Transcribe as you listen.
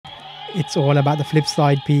It's all about the flip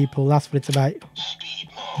side, people. That's what it's about.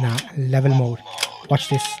 Nah, level mode. Watch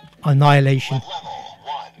this. Annihilation.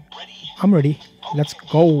 I'm ready. Let's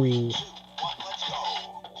go.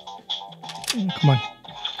 Come on.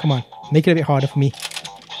 Come on. Make it a bit harder for me.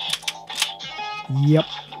 Yep.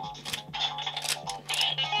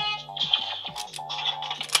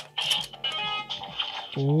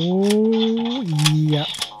 Oh, yeah.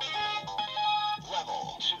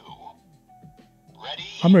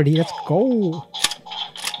 I'm ready. Let's go.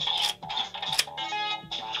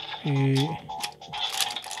 You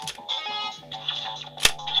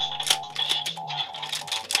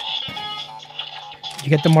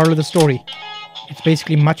get the moral of the story. It's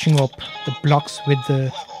basically matching up the blocks with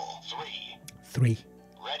the 3.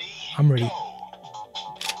 I'm ready.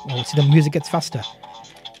 Oh, see, the music gets faster.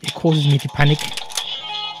 It causes me to panic.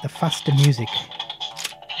 The faster music.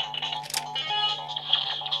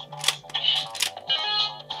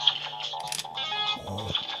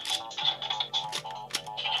 Oh.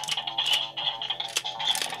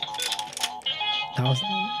 That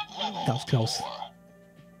was close.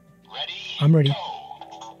 I'm ready.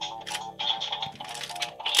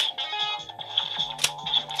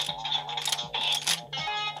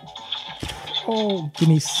 Oh, give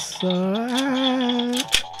me some.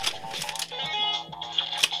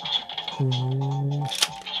 Ooh.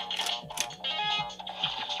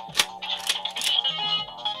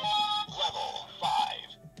 Level 5.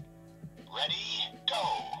 Ready, go.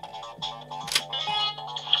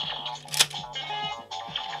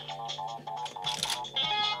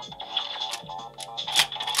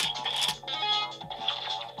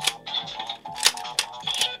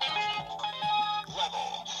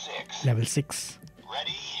 Level 6.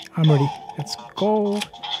 Ready, I'm ready. Let's go.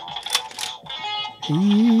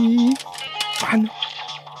 One.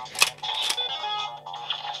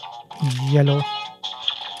 Yellow.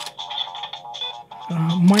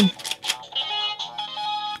 Mine.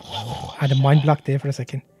 Oh, I had a mind block there for a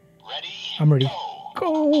second. ready, I'm ready.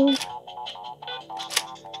 Go.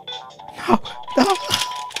 No. No.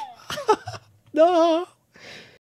 No.